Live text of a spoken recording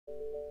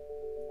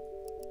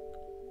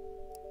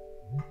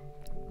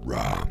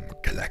Rum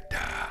collector.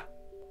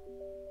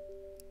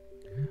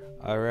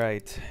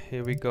 Alright,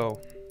 here we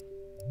go.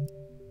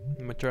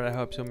 I'm gonna try to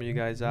help some of you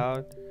guys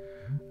out.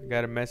 I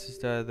got a message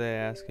the other day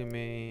asking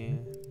me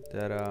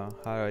that how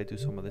do I do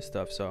some of this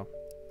stuff, so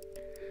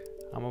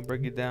I'm gonna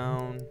break it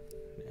down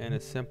in a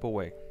simple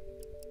way.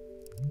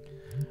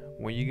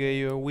 When you get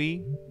your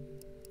Wii,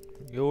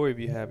 or if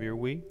you have your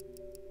Wii,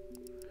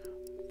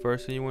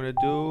 first thing you want to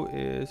do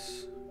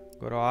is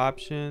go to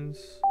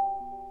options,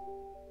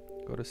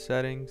 go to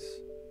settings.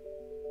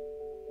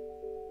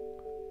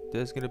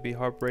 This is going to be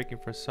heartbreaking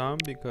for some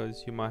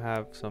because you might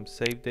have some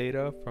saved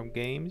data from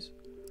games,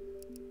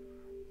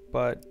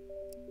 but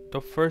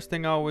the first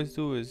thing I always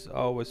do is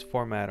always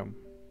format them.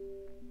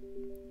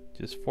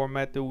 Just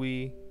format the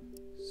Wii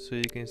so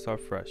you can start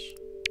fresh.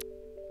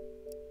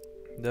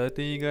 The other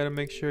thing you got to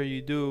make sure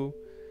you do,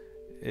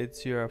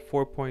 it's your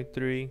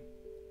 4.3,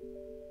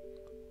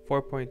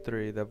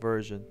 the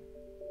version.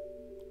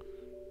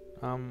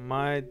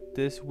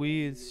 This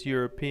Wii is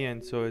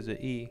European, so it's an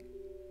E,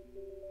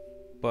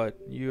 but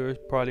you're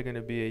probably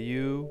gonna be a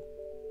U,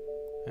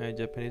 and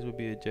Japanese would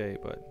be a J.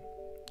 But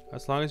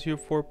as long as you're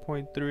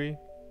 4.3,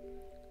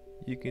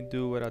 you can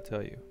do what I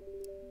tell you.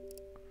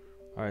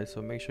 All right,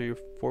 so make sure you're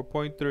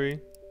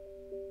 4.3,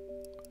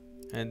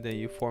 and then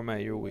you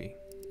format your Wii.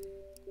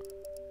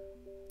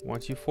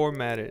 Once you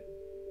format it,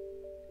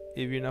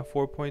 if you're not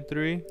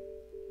 4.3,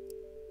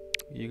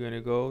 you're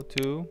gonna go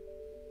to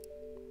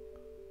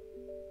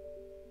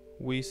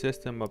Wii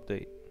system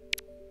update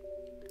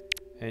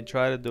and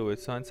try to do it.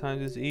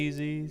 Sometimes it's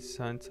easy,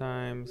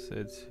 sometimes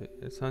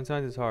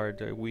it's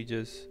hard. We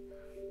just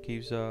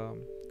keeps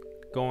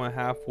going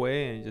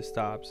halfway and it just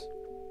stops.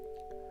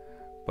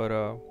 But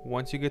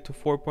once you get to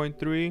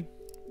 4.3,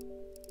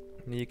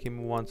 you can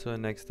move on to the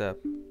next step.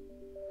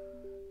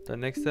 The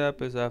next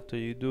step is after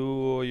you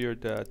do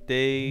the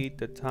date,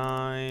 the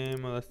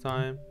time, all this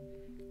time,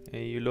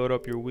 and you load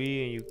up your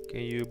Wii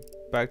and you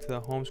back to the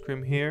home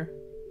screen here.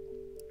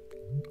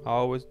 All I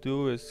always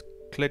do is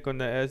click on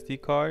the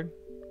SD card,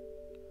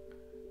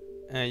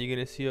 and you're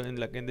gonna see it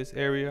in this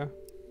area.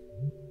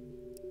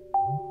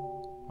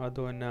 I'll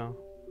do it now.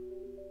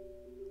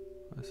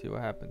 Let's see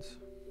what happens.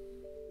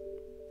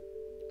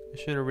 It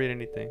shouldn't read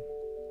anything.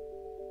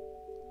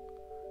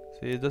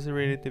 See, it doesn't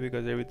read anything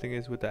because everything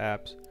is with the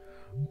apps.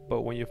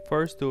 But when you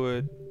first do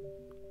it,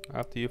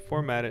 after you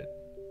format it,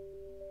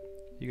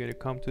 you're gonna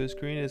come to the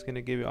screen. It's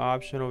gonna give you an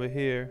option over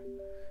here.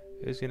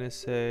 It's gonna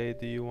say,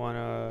 do you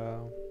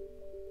wanna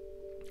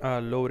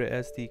load a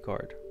SD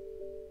card?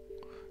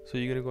 So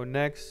you're gonna go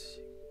next,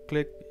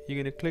 click. You're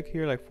gonna click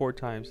here like 4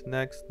 times.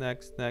 Next.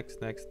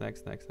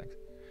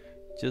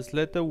 Just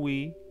let the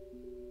Wii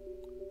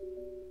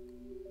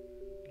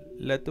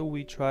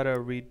try to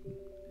read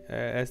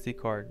SD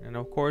card, and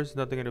of course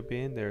nothing gonna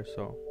be in there,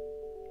 so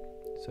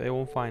it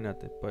won't find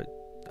nothing. But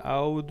I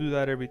will do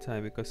that every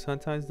time because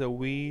sometimes the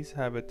Wii's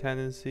have a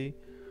tendency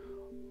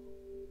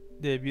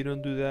that if you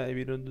don't do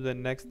the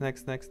next,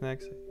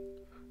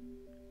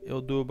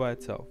 it'll do it by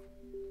itself.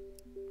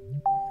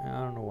 And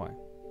I don't know why.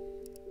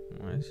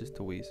 It's just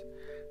the Wii's.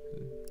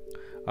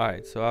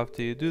 Alright, so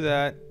after you do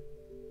that,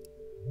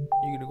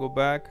 you're gonna go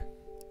back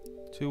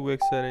to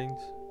Wix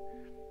settings.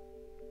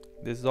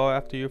 This is all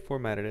after you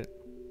formatted it.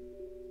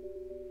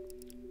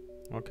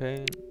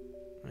 Okay,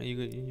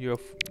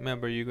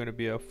 remember you're gonna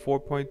be a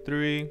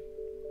 4.3,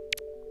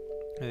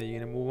 and you're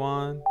gonna move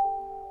on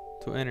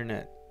to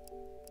internet.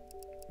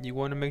 You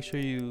want to make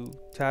sure you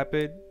tap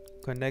it,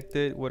 connect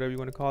it, whatever you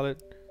want to call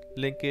it,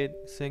 link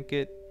it, sync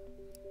it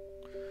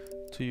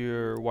to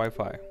your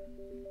Wi-Fi.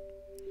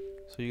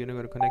 So you're gonna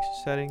go to connection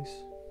settings,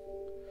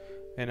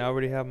 and I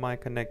already have mine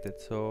connected.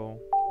 So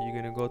you're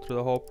gonna go through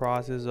the whole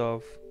process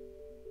of.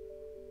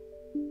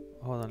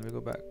 Hold on, let me go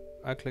back.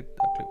 I clicked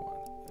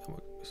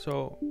one.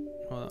 So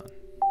hold on.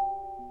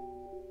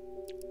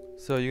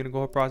 So you're gonna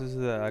go process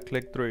of that. I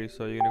clicked 3.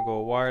 So you're gonna go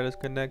wireless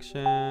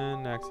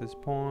connection, access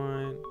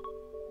point.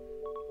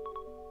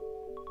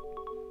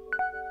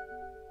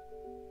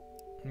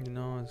 You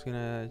know, it's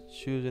gonna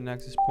choose an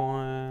access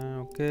point.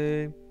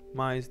 Okay,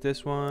 mine is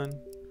this one.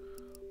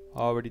 I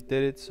already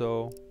did it,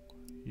 so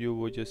you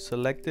will just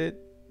select it,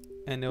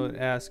 and it will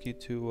ask you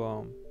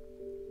to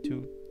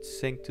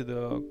sync to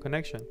the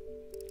connection.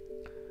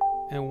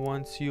 And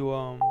once you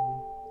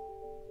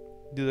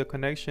do the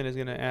connection, it's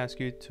gonna ask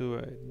you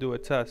to do a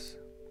test.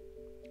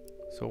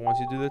 So once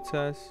you do the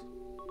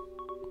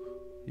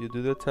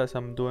test,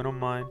 I'm doing on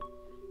mine.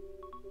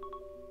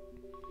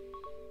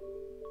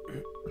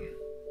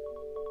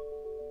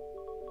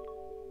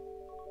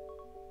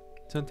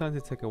 Sometimes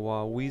it takes a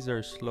while. Wii's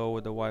are slow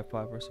with the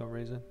Wi-Fi for some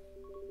reason.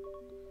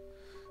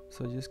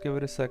 So just give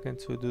it a second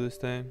to do this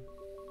thing.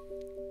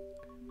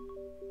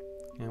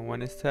 And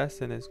when it's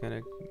testing, it's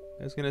gonna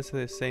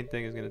say the same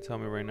thing it's gonna tell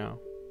me right now.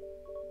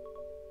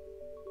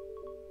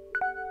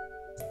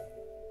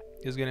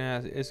 It's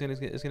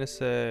gonna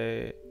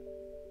say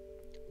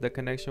the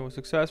connection was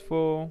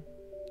successful.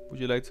 Would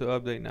you like to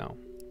update now?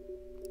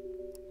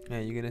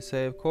 And you're gonna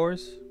say, of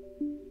course.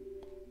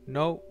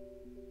 No.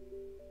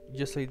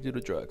 Just like you do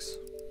the drugs.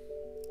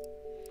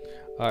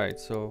 Alright,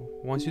 so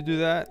once you do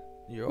that,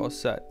 you're all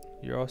set.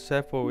 You're all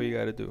set for what you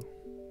gotta do.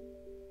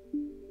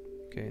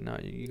 Okay, now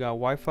you got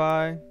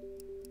Wi-Fi, and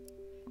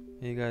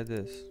you got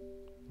this.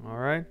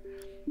 Alright,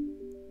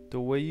 the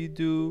way you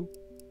do,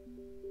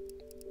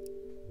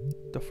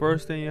 the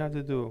first thing you have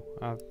to do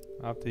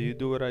after you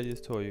do what I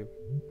just told you,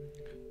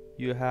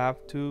 you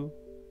have to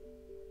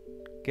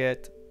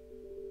get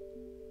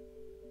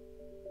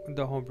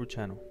the Homebrew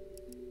channel.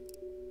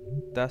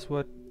 That's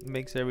what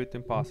makes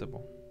everything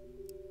possible.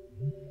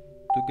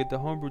 To get the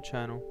Homebrew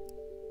channel,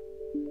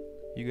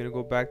 you're gonna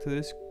go back to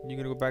this. You're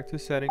gonna go back to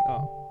settings.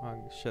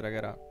 Oh shit! I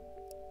got out.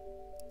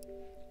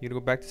 You're gonna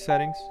go back to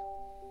settings.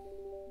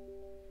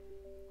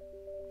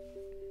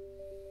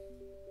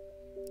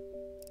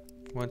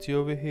 Once you're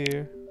over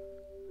here,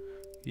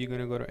 you're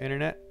gonna go to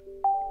internet,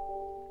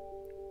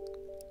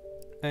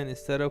 and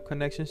instead of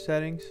connection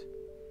settings,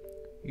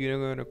 you're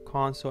gonna go to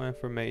console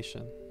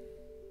information.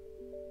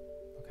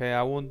 Okay,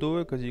 I won't do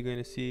it because you're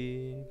gonna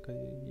see,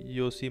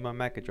 you'll see my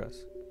MAC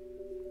address.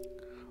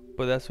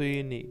 But that's what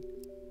you need.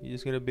 You're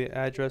just gonna be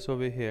address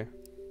over here.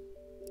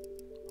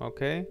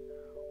 Okay.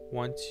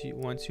 Once you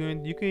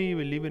you can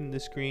even leave it in the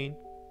screen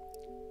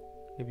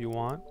if you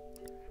want.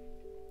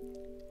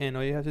 And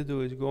all you have to do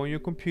is go on your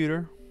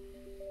computer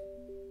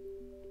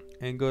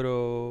and go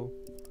to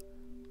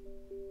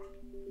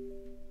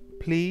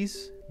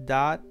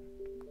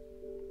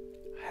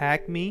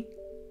please.hackme.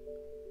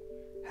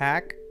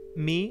 Hack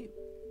me.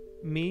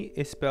 Me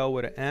is spelled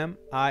with an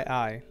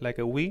M-I-I, like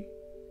a we.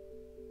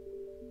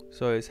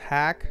 So it's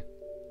hack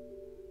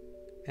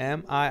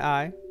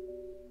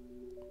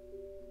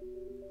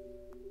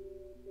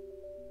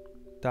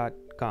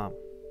 .com.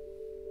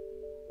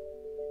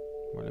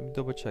 Well, let me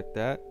double check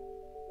that.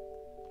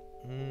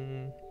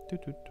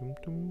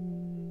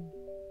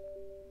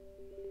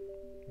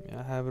 Yeah,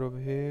 I have it over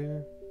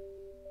here.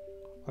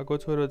 I'll go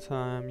to it at a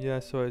time. Yeah,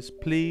 so it's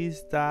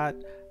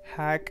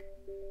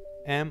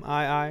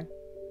please.hackmii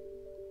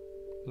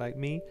like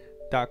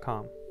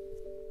me.com.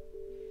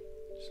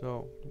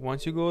 So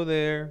once you go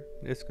there,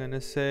 it's gonna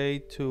say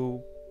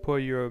to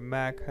put your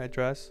MAC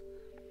address,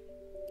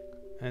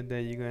 and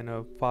then you're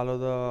gonna follow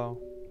the,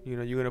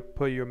 you're gonna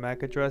put your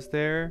MAC address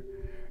there.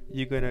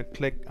 You're gonna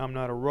click I'm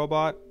not a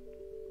robot,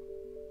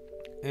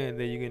 and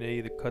then you're gonna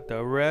either cut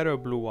the red or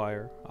blue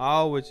wire. I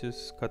always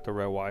just cut the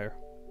red wire.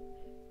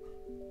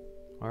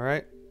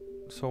 Alright,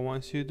 so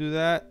once you do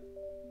that,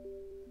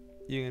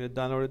 you're gonna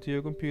download it to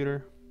your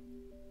computer,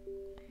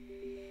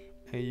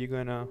 and you're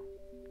gonna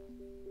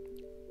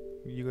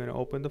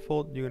open the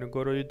folder. You're gonna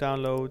go to your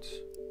downloads.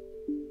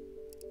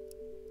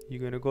 You're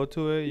gonna go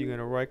to it. You're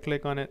gonna right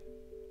click on it,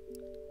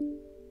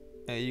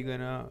 and you're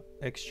gonna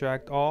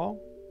extract all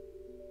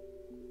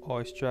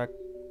or extract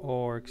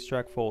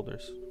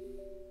folders.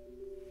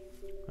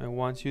 And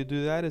once you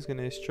do that, it's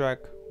gonna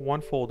extract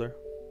one folder,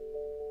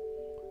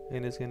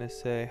 and it's gonna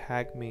say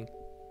hack me,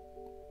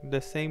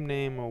 the same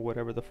name or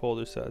whatever the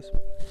folder says.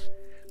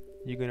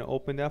 You're gonna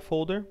open that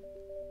folder.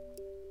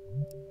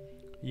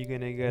 You're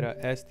gonna get a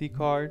SD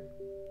card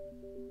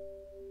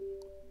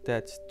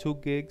that's 2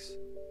 gigs.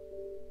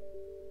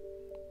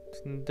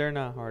 They're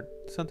not hard.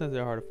 Sometimes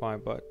they're hard to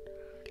find, but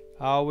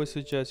I always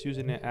suggest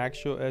using an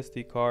actual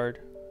SD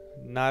card,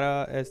 not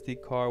a SD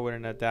card with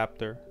an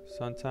adapter.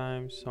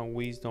 Sometimes some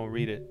Wii's don't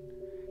read it.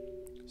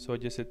 So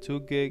just a 2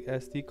 gig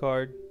SD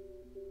card.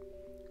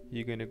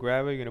 You're gonna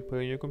grab it. You're gonna put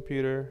it in your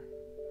computer.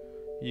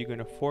 You're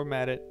gonna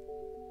format it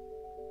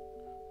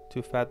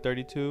to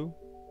FAT32.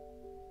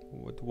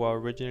 What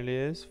originally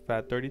is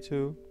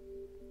FAT32,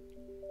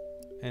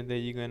 and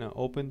then you're gonna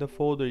open the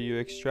folder you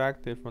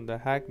extracted from the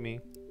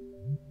hackme,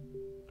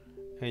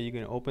 and you're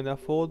gonna open that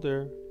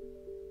folder,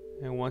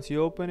 and once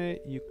you open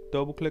it, you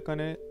double click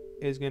on it.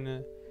 It's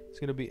gonna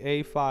be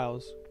A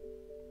files.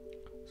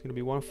 It's gonna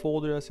be one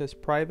folder that says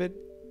private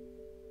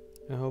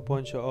and a whole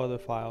bunch of other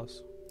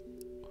files.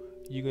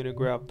 You're gonna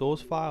grab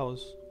those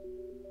files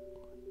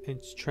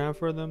and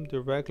transfer them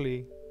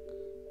directly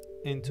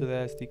into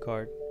the SD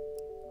card.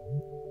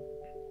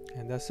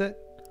 And that's it.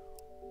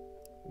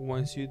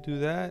 Once you do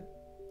that,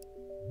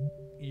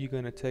 you're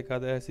gonna take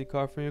out the SD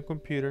card from your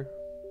computer,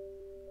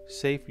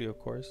 safely of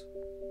course,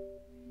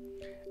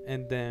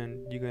 and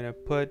then you'll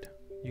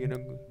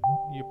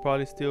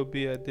probably still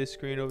be at this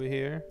screen over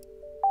here,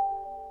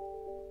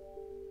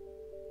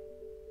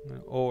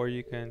 or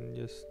you can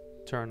just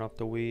turn off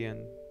the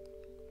Wii.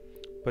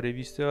 But if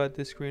you're still at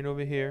this screen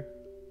over here,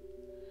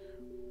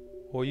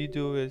 all you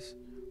do is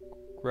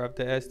grab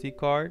the SD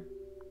card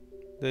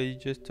that you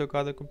just took out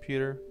of the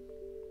computer,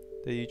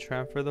 that you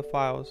transfer the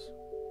files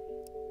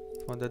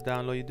from the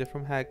download you did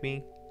from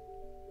hackme,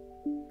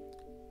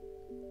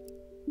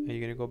 and you're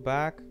gonna go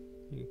back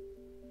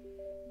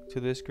to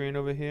this screen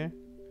over here,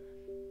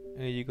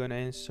 and you're gonna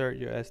insert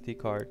your SD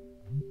card.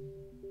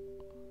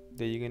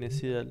 Then you're gonna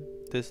see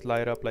this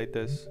light up like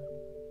this.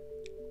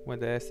 When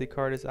the SD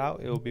card is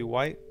out, it will be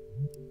white,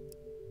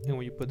 and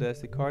when you put the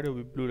SD card, it will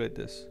be blue like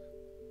this.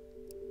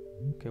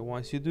 Okay,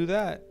 once you do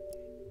that,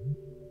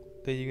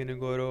 then you're gonna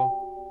go to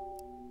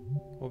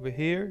over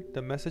here,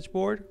 the message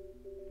board,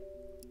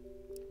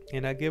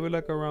 and I give it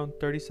like around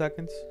 30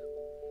 seconds.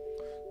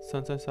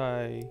 Sometimes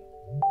I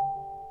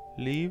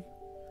leave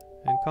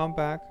and come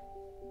back,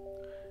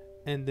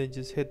 and then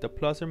just hit the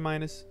plus or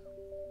minus.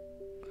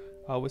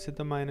 I always hit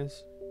the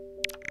minus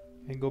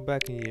and go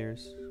back in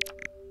years.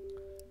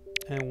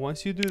 And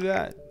once you do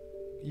that,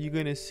 you're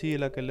gonna see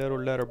like a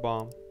little letter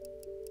bomb,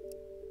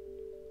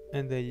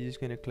 and then you're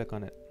just gonna click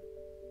on it.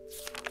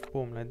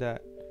 Boom, like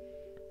that.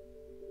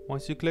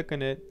 Once you click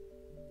on it,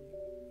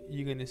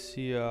 you're gonna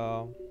see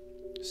a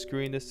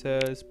screen that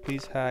says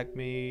please hack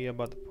me,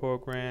 about the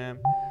program,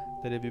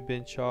 that if you've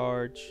been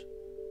charged,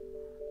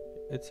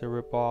 it's a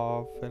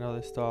ripoff and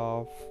other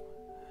stuff.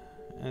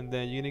 And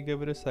then you're gonna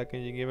give it a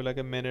second, you give it like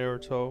a minute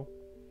or so,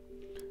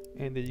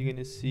 and then you're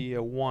gonna see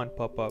a 1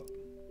 pop up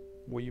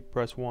where you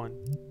press 1.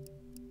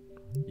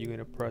 You're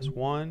gonna press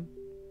 1.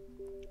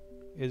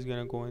 It's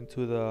gonna go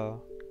into the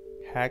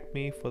hack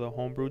me for the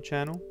Homebrew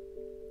channel.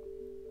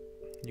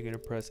 You're gonna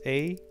press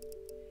A.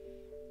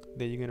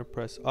 Then you're gonna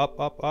press up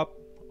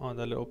on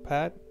the little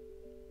pad.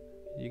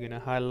 You're gonna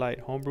highlight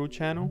Homebrew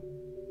channel,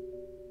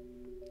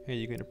 and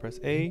you're gonna press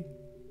A,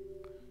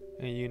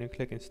 and you're gonna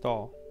click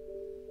install.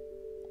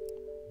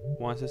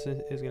 Once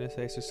it's gonna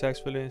say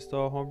successfully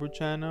install Homebrew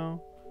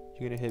channel,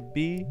 you're gonna hit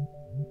B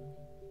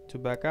to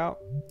back out,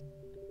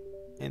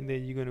 and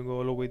then you're gonna go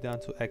all the way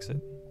down to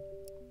exit.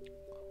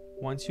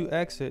 Once you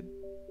exit,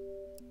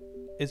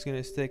 it's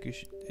gonna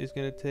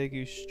take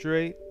you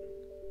straight.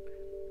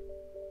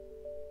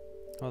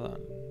 Hold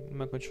on,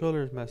 my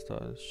controller is messed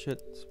up.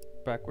 Shit's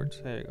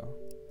backwards. There you go.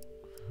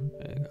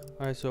 There you go.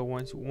 All right. So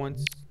once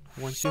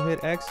you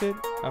hit exit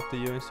after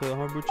you install the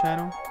Homebrew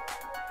channel,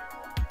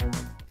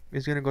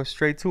 it's gonna go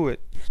straight to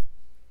it.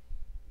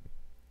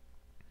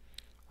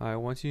 All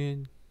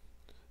right.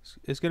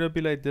 It's gonna be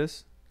like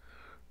this,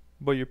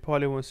 but you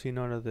probably won't see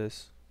none of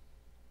this.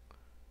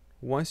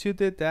 Once you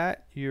did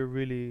that, you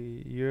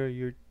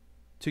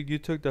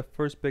took the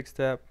first big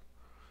step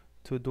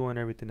to doing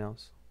everything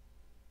else.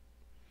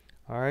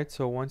 Alright,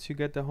 so once you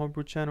get the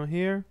Homebrew channel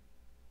here,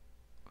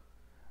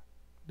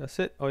 that's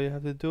it. All you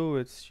have to do,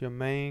 it's your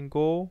main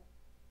goal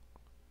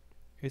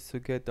is to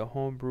get the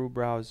Homebrew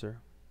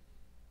Browser.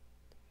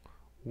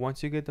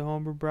 Once you get the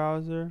Homebrew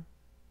Browser,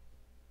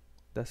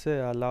 that's it.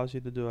 It allows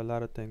you to do a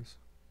lot of things.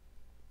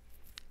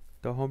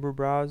 The Homebrew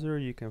Browser,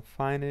 you can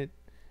find it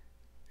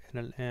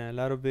in a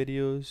lot of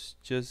videos.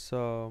 Just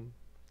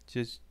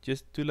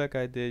do like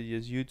I did.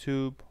 Just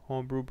YouTube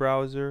Homebrew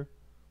Browser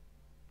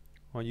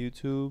on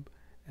YouTube,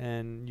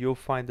 and you'll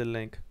find the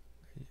link.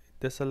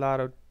 There's a lot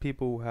of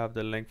people who have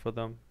the link for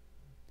them.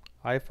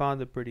 I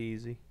found it pretty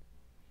easy.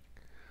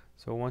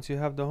 So once you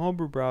have the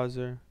Homebrew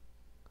Browser,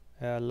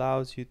 it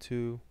allows you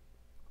to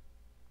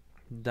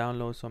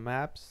download some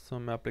apps,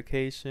 some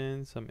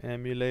applications, some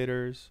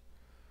emulators,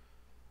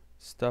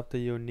 stuff that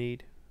you'll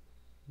need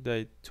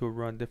to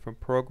run different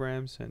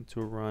programs and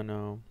to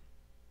run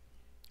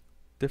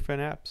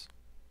different apps.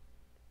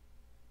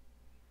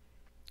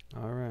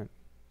 Alright,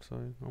 so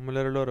I'm gonna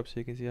let it load up so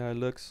you can see how it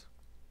looks.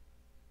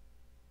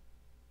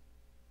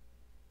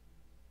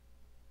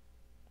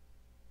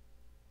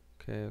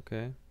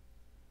 Okay.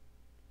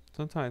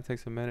 Sometimes it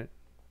takes a minute,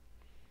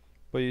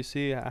 but you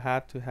see, I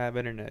have to have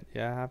internet.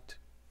 Yeah,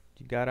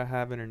 you gotta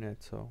have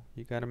internet, so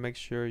you gotta make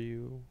sure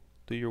you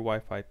do your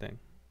Wi-Fi thing.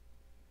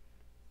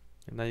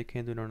 And now you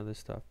can't do none of this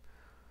stuff.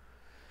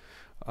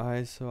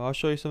 Alright, so I'll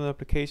show you some of the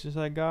applications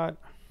I got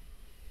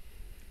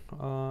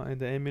in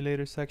the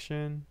emulator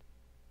section.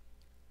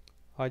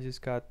 I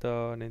just got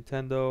the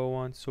Nintendo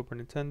one, Super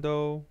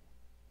Nintendo,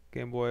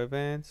 Game Boy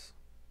Advance,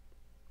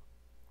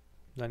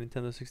 the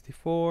Nintendo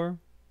 64.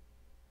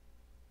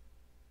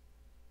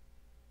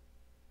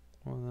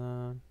 Hold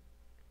on.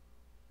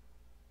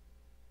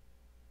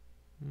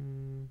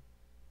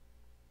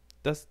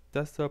 That's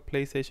the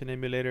PlayStation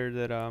emulator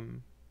that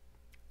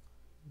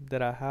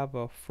I have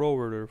a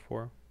forwarder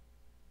for.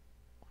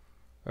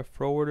 A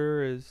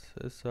forwarder is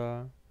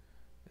a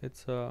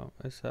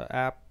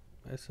app.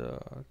 It's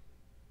a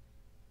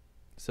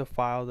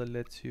file that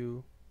lets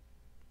you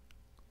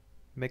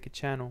make a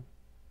channel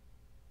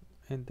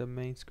in the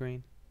main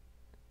screen.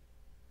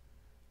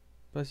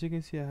 But as you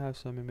can see, I have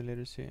some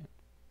emulators here.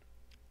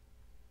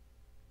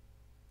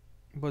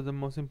 But the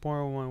most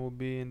important one will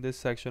be in this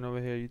section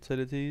over here,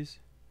 utilities.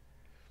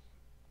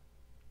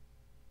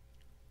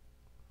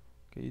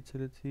 Okay,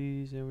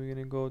 utilities, and we're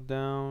gonna go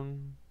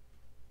down.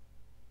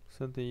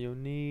 Something you'll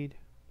need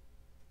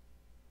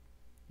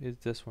is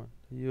this one,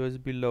 the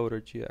USB loader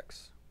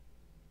GX.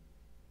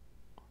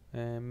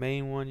 And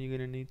main one you're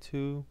gonna need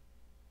to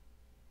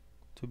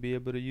be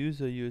able to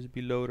use a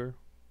USB loader.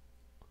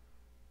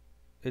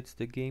 It's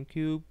the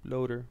GameCube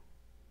loader.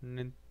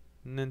 Nintendo.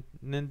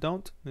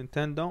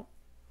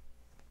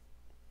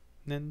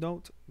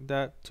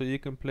 That so you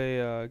can play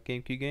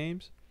GameCube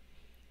games.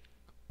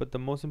 But the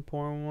most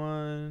important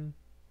one,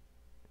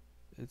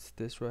 it's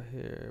this right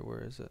here.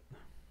 Where is it?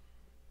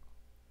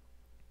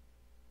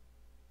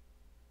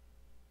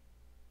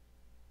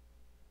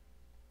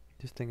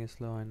 This thing is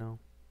slow, I know.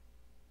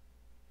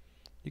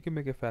 You can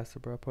make it faster,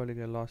 but I'll probably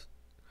get lost.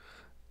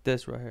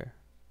 This right here.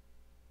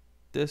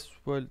 this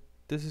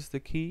is the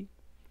key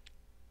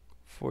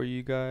for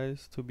you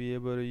guys to be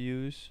able to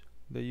use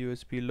the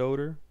USB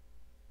loader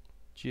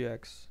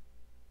GX.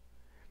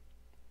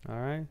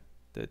 Alright,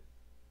 the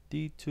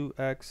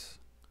d2x-cIOS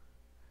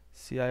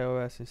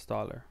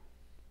installer,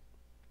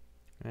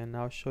 and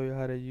I'll show you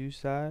how to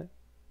use that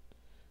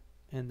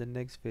in the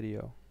next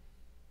video.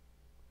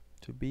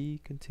 To be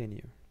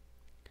continued.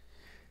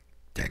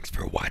 Thanks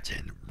for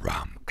watching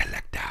ROM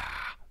Collector.